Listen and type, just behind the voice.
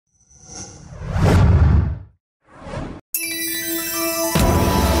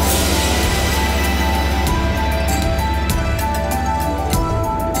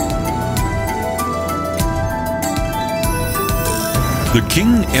The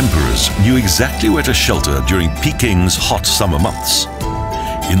Qing emperors knew exactly where to shelter during Peking's hot summer months,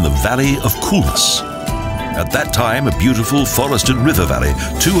 in the Valley of Coolness. At that time, a beautiful forested river valley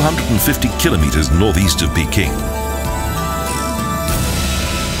 250 kilometers northeast of Peking.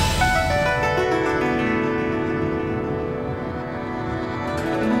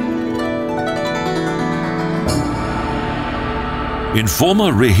 In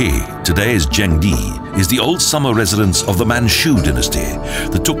former Rehe, today's Chengde, is the old summer residence of the Manchu Dynasty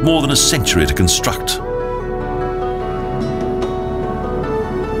that took more than a century to construct.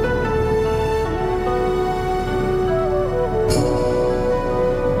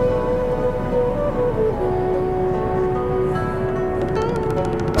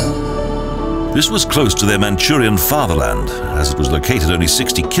 This was close to their Manchurian fatherland, as it was located only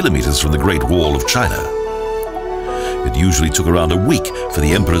 60 kilometers from the Great Wall of China. It usually took around a week for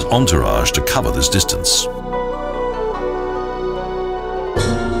the emperor's entourage to cover this distance.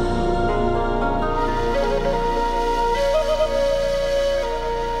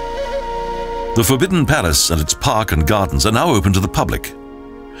 The Forbidden Palace and its park and gardens are now open to the public,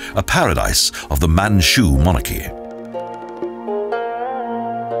 a paradise of the Manchu monarchy.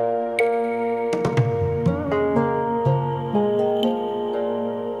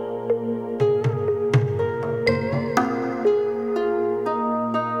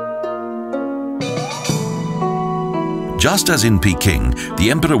 Just as in Peking,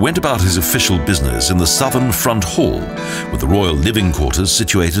 the emperor went about his official business in the southern front hall, with the royal living quarters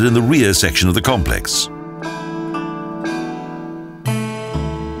situated in the rear section of the complex.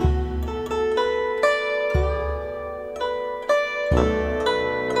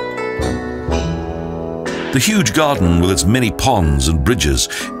 The huge garden with its many ponds and bridges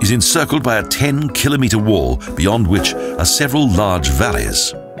is encircled by a 10-kilometer wall, beyond which are several large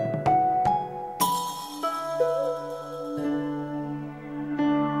valleys.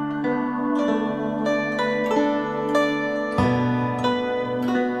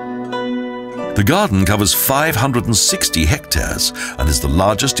 The garden covers 560 hectares and is the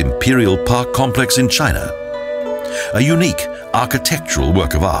largest imperial park complex in China, a unique architectural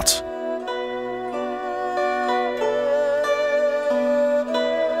work of art.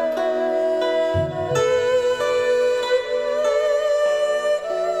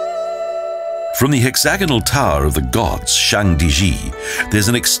 From the hexagonal tower of the gods, Chengde, there's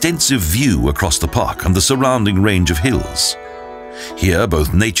an extensive view across the park and the surrounding range of hills. Here,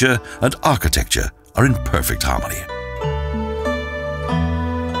 both nature and architecture are in perfect harmony.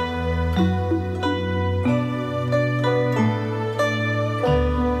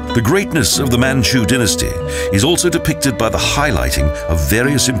 The greatness of the Manchu Dynasty is also depicted by the highlighting of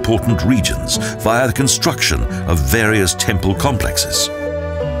various important regions via the construction of various temple complexes.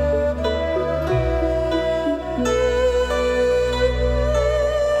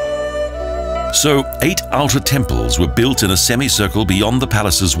 So, 8 outer temples were built in a semicircle beyond the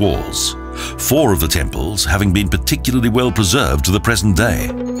palace's walls, 4 of the temples having been particularly well preserved to the present day.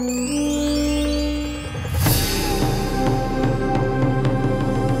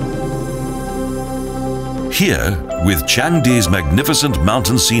 Here, with Chengde's magnificent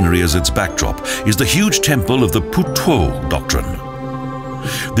mountain scenery as its backdrop, is the huge temple of the Putuo doctrine.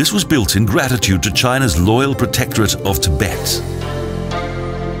 This was built in gratitude to China's loyal protectorate of Tibet.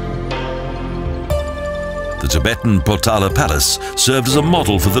 The Tibetan Potala Palace served as a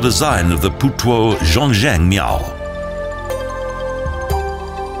model for the design of the Putuo Zhongzheng Miao.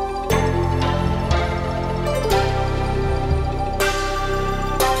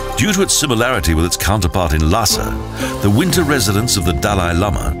 Due to its similarity with its counterpart in Lhasa, the winter residence of the Dalai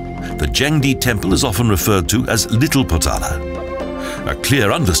Lama, the Chengde temple is often referred to as Little Potala, a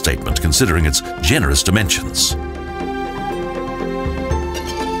clear understatement considering its generous dimensions.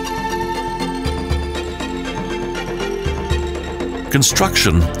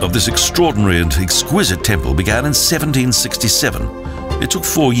 Construction of this extraordinary and exquisite temple began in 1767. It took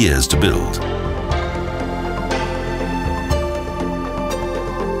 4 years to build.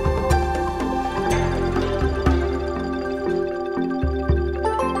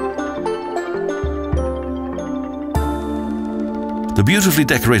 The beautifully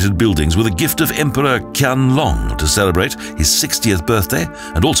decorated buildings were the gift of Emperor Qianlong to celebrate his 60th birthday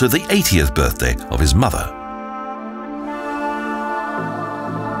and also the 80th birthday of his mother.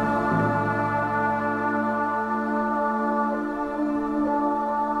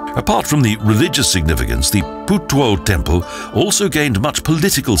 Apart from the religious significance, the Putuo temple also gained much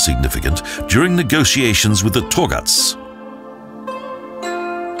political significance during negotiations with the Togats.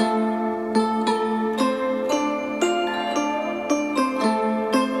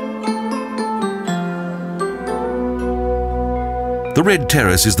 The The Red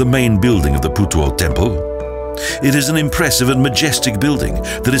Terrace is the main building of the Putuo Temple. It is an impressive and majestic building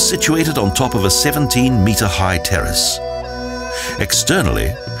that is situated on top of a 17-metre-high terrace. Externally,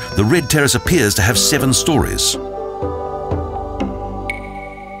 the Red Terrace appears to have 7 stories.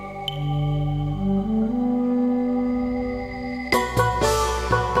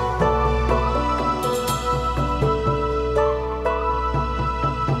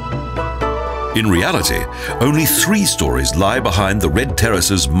 In reality, only 3 stories lie behind the Red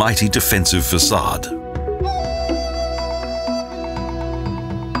Terrace's mighty defensive facade.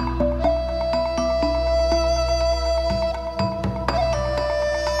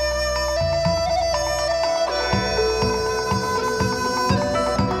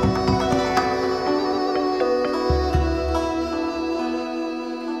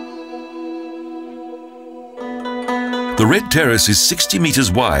 The Red Terrace is 60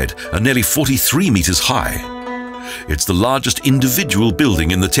 metres wide and nearly 43 metres high. It's the largest individual building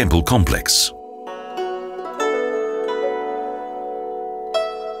in the temple complex.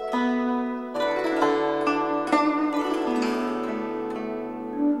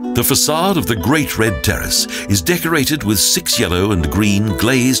 The facade of the Great Red Terrace is decorated with 6 yellow and green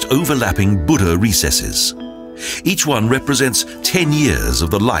glazed overlapping Buddha recesses. Each one represents 10 years of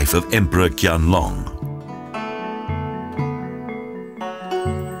the life of Emperor Qianlong.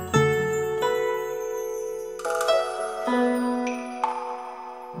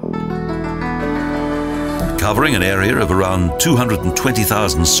 Covering an area of around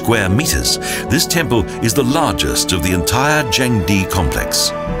 220,000 square meters, this temple is the largest of the entire Chengde complex.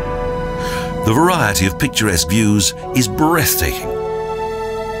 The variety of picturesque views is breathtaking.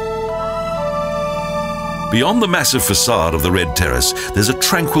 Beyond the massive facade of the Red Terrace, there's a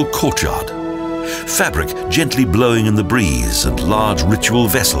tranquil courtyard. Fabric gently blowing in the breeze and large ritual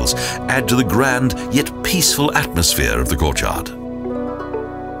vessels add to the grand yet peaceful atmosphere of the courtyard.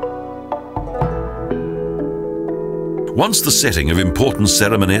 Once the setting of important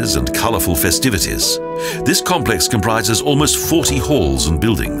ceremonies and colourful festivities, this complex comprises almost 40 halls and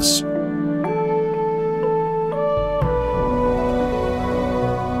buildings.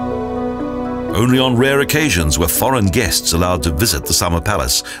 Only on rare occasions were foreign guests allowed to visit the Summer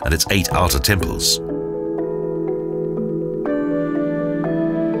Palace and its 8 outer temples.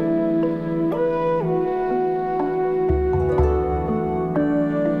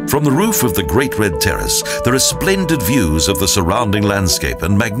 From the roof of the Great Red Terrace, there are splendid views of the surrounding landscape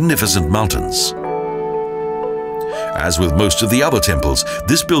and magnificent mountains. As with most of the other temples,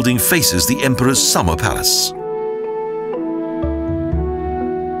 this building faces the Emperor's Summer Palace.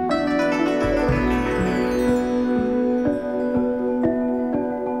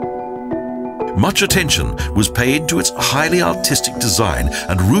 Much attention was paid to its highly artistic design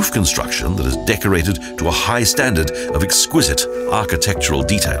and roof construction that is decorated to a high standard of exquisite architectural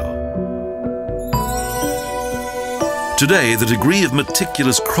detail. Today, the degree of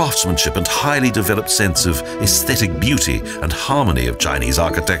meticulous craftsmanship and highly developed sense of aesthetic beauty and harmony of Chinese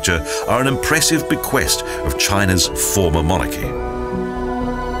architecture are an impressive bequest of China's former monarchy.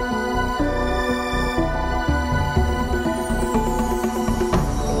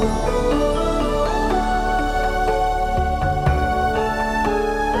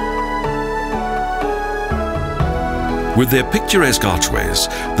 With their picturesque archways,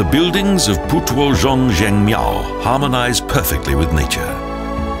 the buildings of Putuo Zhongzheng Miao harmonize perfectly with nature.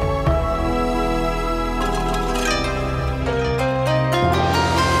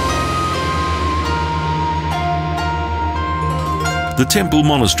 The temple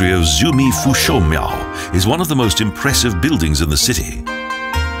monastery of Zumi Fusho Miao is one of the most impressive buildings in the city.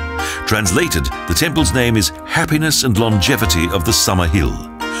 Translated, the temple's name is Happiness and Longevity of the Summer Hill,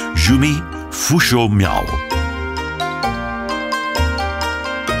 Zumi Fusho Miao.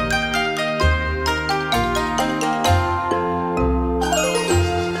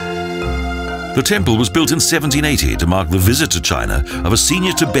 The temple was built in 1780 to mark the visit to China of a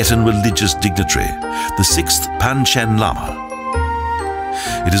senior Tibetan religious dignitary, the 6th Panchen Lama.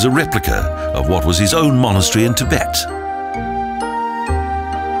 It is a replica of what was his own monastery in Tibet.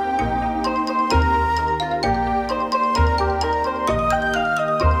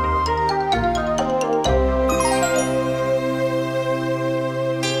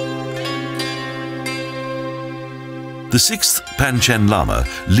 The 6th Panchen Lama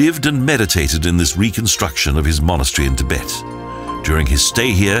lived and meditated in this reconstruction of his monastery in Tibet. During his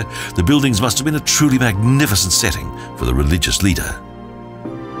stay here, the buildings must have been a truly magnificent setting for the religious leader.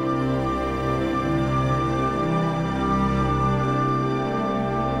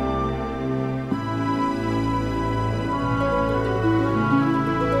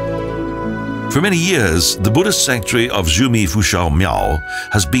 For many years, the Buddhist sanctuary of Zhumi Fushao Miao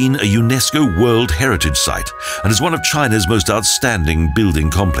has been a UNESCO World Heritage Site and is one of China's most outstanding building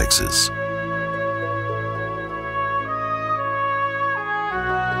complexes.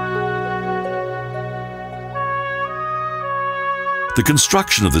 The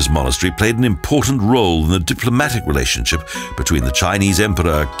construction of this monastery played an important role in the diplomatic relationship between the Chinese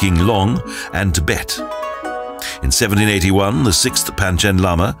Emperor Qing Long and Tibet. In 1781, the 6th Panchen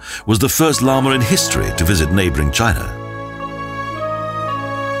Lama was the first Lama in history to visit neighboring China.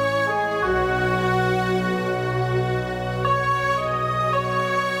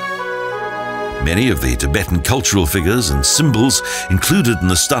 Many of the Tibetan cultural figures and symbols included in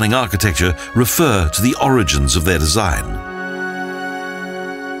the stunning architecture refer to the origins of their design.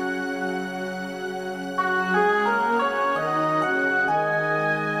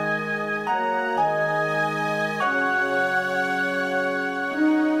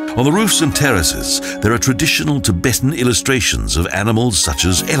 On the roofs and terraces, there are traditional Tibetan illustrations of animals such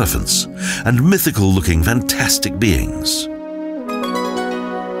as elephants and mythical-looking fantastic beings.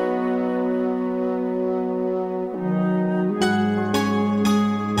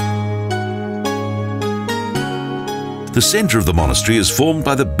 The centre of the monastery is formed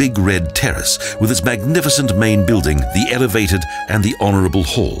by the Big Red Terrace, with its magnificent main building, the Elevated and the Honourable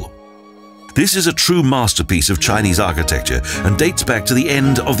Hall. This is a true masterpiece of Chinese architecture and dates back to the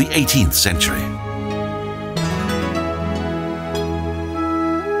end of the 18th century.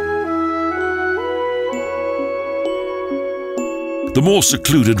 The more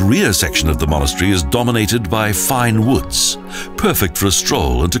secluded rear section of the monastery is dominated by fine woods, perfect for a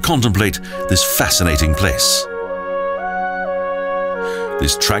stroll and to contemplate this fascinating place.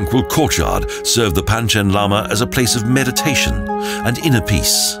 This tranquil courtyard served the Panchen Lama as a place of meditation and inner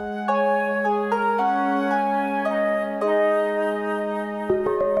peace.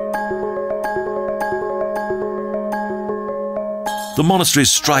 The monastery's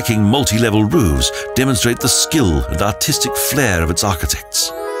striking multi-level roofs demonstrate the skill and artistic flair of its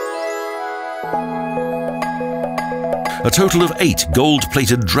architects. A total of 8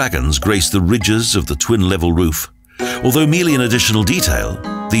 gold-plated dragons grace the ridges of the twin-level roof. Although merely an additional detail,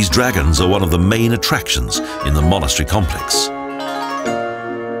 these dragons are one of the main attractions in the monastery complex.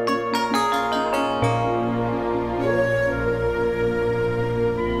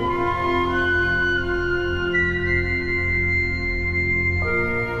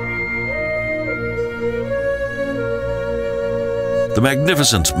 The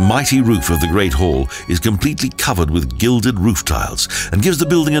magnificent, mighty roof of the Great Hall is completely covered with gilded roof tiles and gives the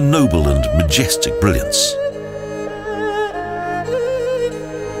building a noble and majestic brilliance.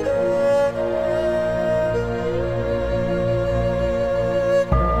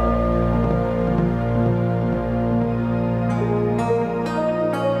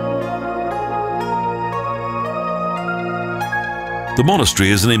 The monastery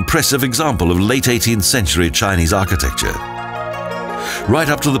is an impressive example of late 18th century Chinese architecture. Right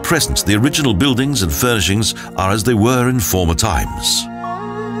up to the present, the original buildings and furnishings are as they were in former times.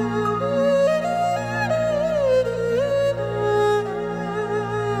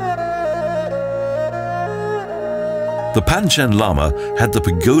 The Panchen Lama had the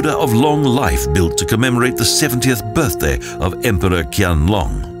Pagoda of Long Life built to commemorate the 70th birthday of Emperor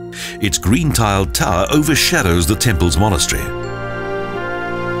Qianlong. Its green-tiled tower overshadows the temple's monastery.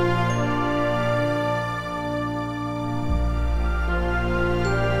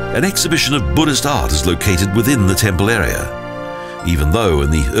 An exhibition of Buddhist art is located within the temple area. Even though in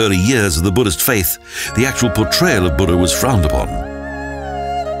the early years of the Buddhist faith, the actual portrayal of Buddha was frowned upon.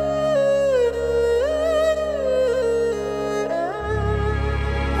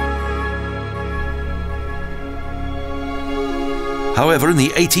 However, in the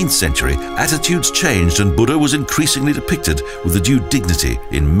 18th century, attitudes changed and Buddha was increasingly depicted with the due dignity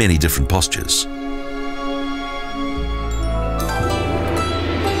in many different postures.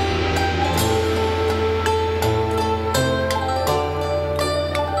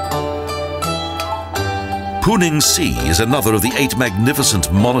 Puning Si is another of the 8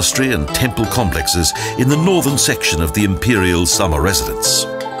 magnificent monastery and temple complexes in the northern section of the Imperial summer residence.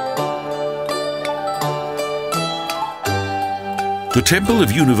 The Temple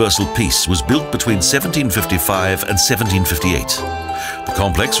of Universal Peace was built between 1755 and 1758. The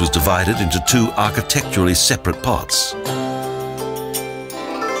complex was divided into 2 architecturally separate parts.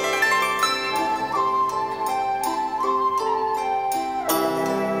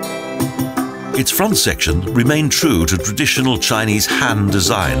 Its front section remained true to traditional Chinese Han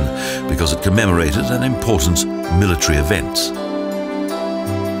design because it commemorated an important military event.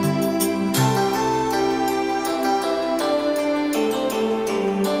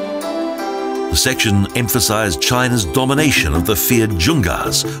 The section emphasized China's domination of the feared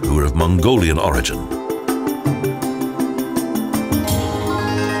Zhungars, who were of Mongolian origin.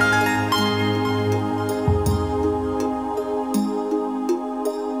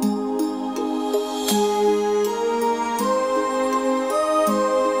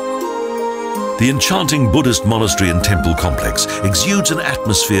 The enchanting Buddhist monastery and temple complex exudes an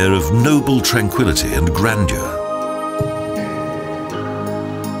atmosphere of noble tranquility and grandeur.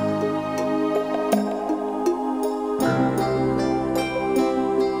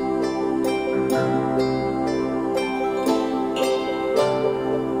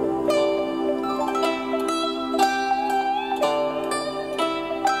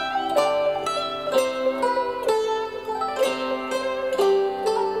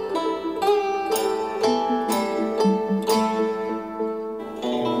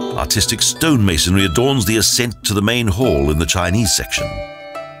 Artistic stonemasonry adorns the ascent to the main hall in the Chinese section.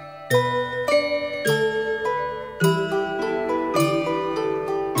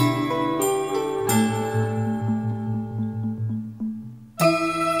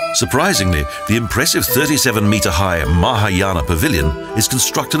 Surprisingly, the impressive 37-meter-high Mahayana Pavilion is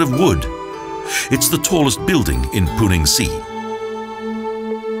constructed of wood. It's the tallest building in Puningsi.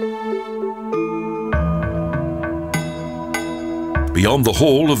 Beyond the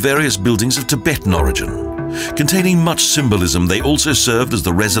hall are various buildings of Tibetan origin. Containing much symbolism, they also served as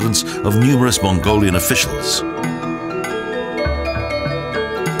the residence of numerous Mongolian officials.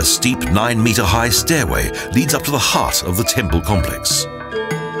 A steep 9-meter-high stairway leads up to the heart of the temple complex.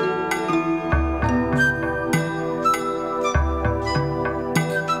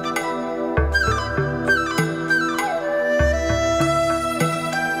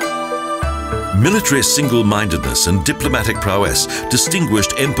 Military single-mindedness and diplomatic prowess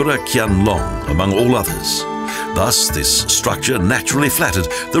distinguished Emperor Qianlong among all others. Thus, this structure naturally flattered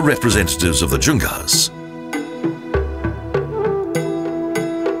the representatives of the Zhungars.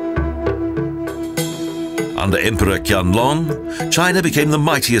 Under Emperor Qianlong, China became the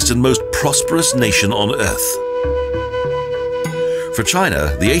mightiest and most prosperous nation on earth. For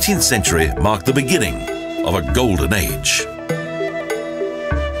China, the 18th century marked the beginning of a golden age.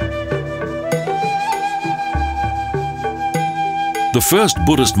 The first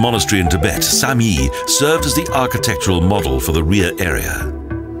Buddhist monastery in Tibet, Samyi, served as the architectural model for the Rehe area.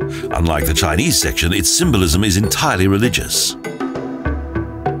 Unlike the Chinese section, its symbolism is entirely religious.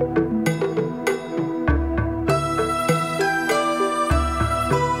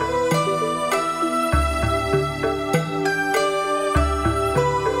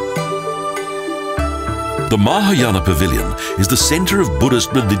 The Mahayana Pavilion is the center of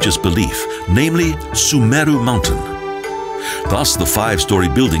Buddhist religious belief, namely Sumeru Mountain. Thus, the 5-story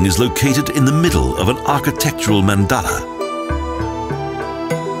building is located in the middle of an architectural mandala.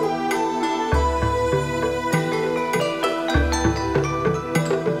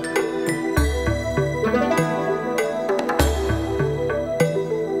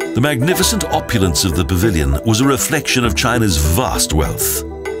 The magnificent opulence of the pavilion was a reflection of China's vast wealth.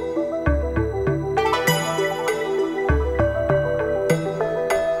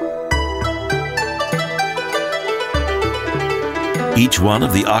 Each one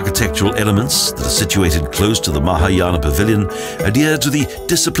of the architectural elements that are situated close to the Mahayana Pavilion adhere to the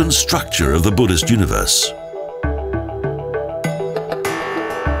disciplined structure of the Buddhist universe.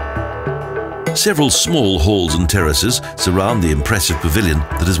 Several small halls and terraces surround the impressive pavilion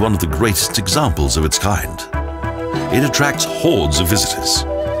that is one of the greatest examples of its kind. It attracts hordes of visitors.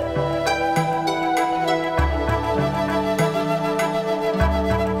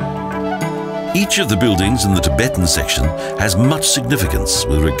 Each of the buildings in the Tibetan section has much significance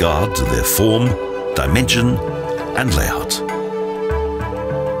with regard to their form, dimension, and layout.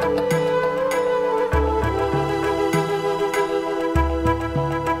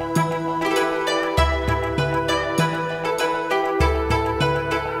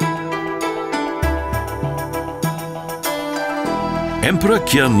 Emperor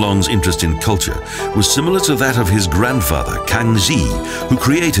Qianlong's interest in culture was similar to that of his grandfather, Kangxi, who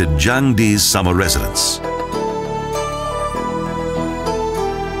created Jiangdi's summer residence.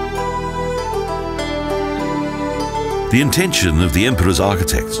 The intention of the emperor's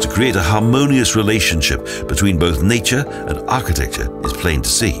architects to create a harmonious relationship between both nature and architecture is plain to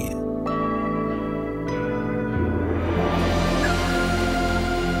see.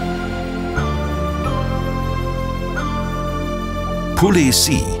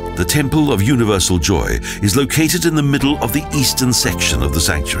 Puli-Si, the Temple of Universal Joy, is located in the middle of the eastern section of the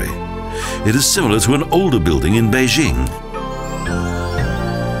sanctuary. It is similar to an older building in Beijing.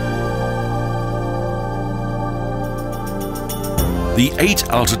 The The 8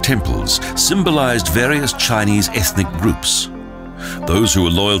 outer temples symbolized various Chinese ethnic groups. Those who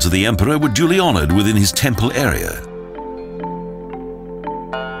were loyal to the emperor were duly honored within his temple area.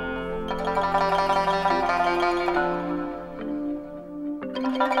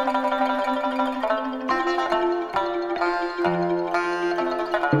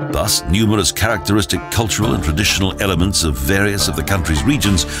 Thus, numerous characteristic cultural and traditional elements of various of the country's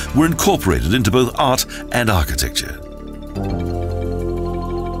regions were incorporated into both art and architecture.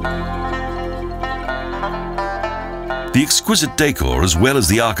 The exquisite decor, as well as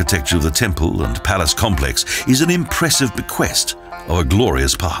the architecture of the temple and palace complex, is an impressive bequest of a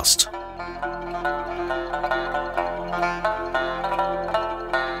glorious past.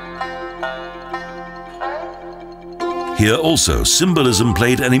 Here also, symbolism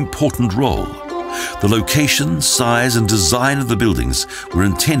played an important role. The location, size and design of the buildings were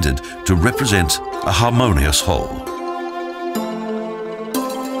intended to represent a harmonious whole.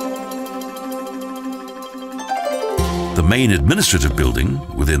 The main administrative building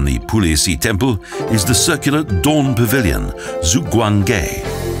within the Puli temple is the circular Dawn Pavilion, Zhuguangge.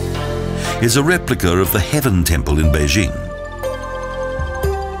 It's a replica of the Heaven Temple in Beijing.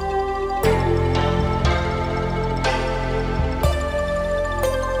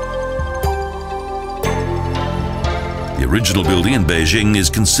 The original building in Beijing is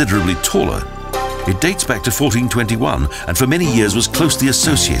considerably taller. It dates back to 1421 and for many years was closely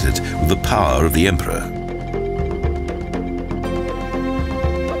associated with the power of the emperor.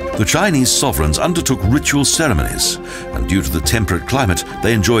 The Chinese sovereigns undertook ritual ceremonies, and due to the temperate climate,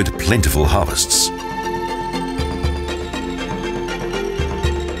 they enjoyed plentiful harvests.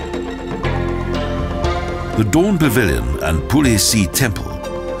 The Dawn Pavilion and Puli Temple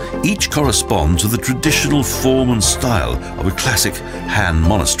each correspond to the traditional form and style of a classic Han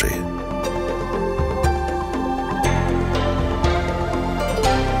monastery.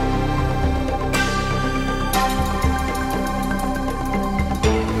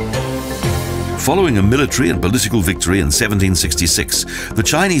 Following a military and political victory in 1766, the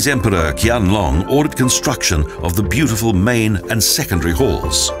Chinese Emperor Qianlong ordered construction of the beautiful main and secondary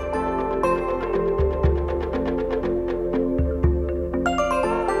halls.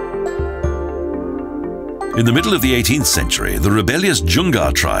 In the middle of the 18th century, the rebellious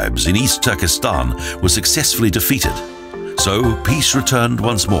Jungar tribes in East Turkestan were successfully defeated, so peace returned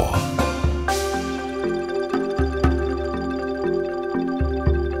once more.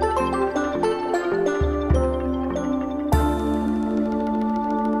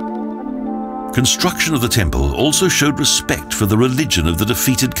 Construction of the temple also showed respect for the religion of the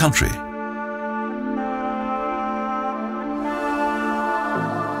defeated country.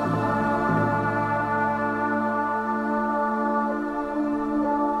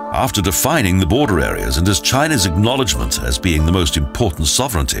 After defining the border areas and as China's acknowledgement as being the most important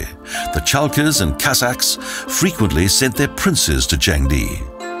sovereignty, the Chalkers and Kazakhs frequently sent their princes to Chengde.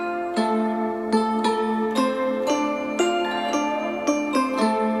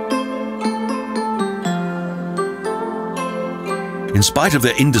 In spite of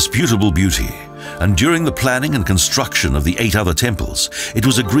their indisputable beauty, and during the planning and construction of the 8 other temples, it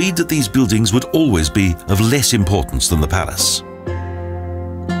was agreed that these buildings would always be of less importance than the palace.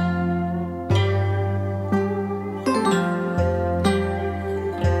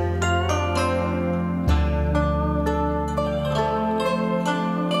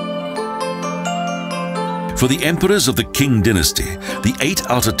 For the emperors of the Qing dynasty, the 8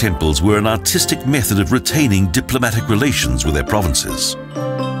 outer temples were an artistic method of retaining diplomatic relations with their provinces.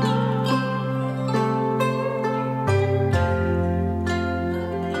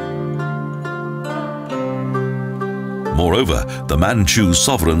 Moreover, the Manchu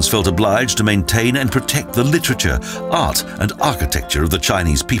sovereigns felt obliged to maintain and protect the literature, art, and architecture of the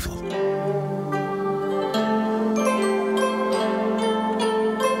Chinese people.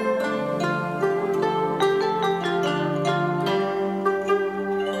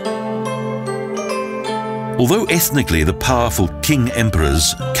 Although ethnically the powerful Qing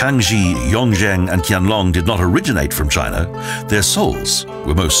emperors Kangxi, Yongzheng and Qianlong did not originate from China, their souls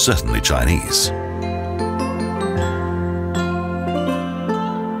were most certainly Chinese.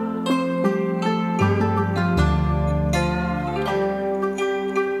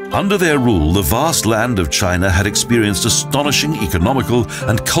 Under their rule, the vast land of China had experienced astonishing economical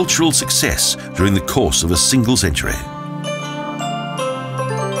and cultural success during the course of a single century.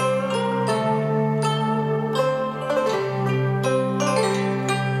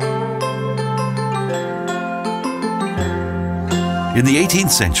 In the 18th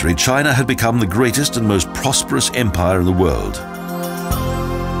century, China had become the greatest and most prosperous empire in the world.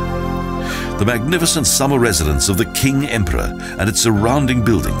 The magnificent summer residence of the Qing Emperor and its surrounding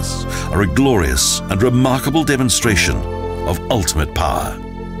buildings are a glorious and remarkable demonstration of ultimate power.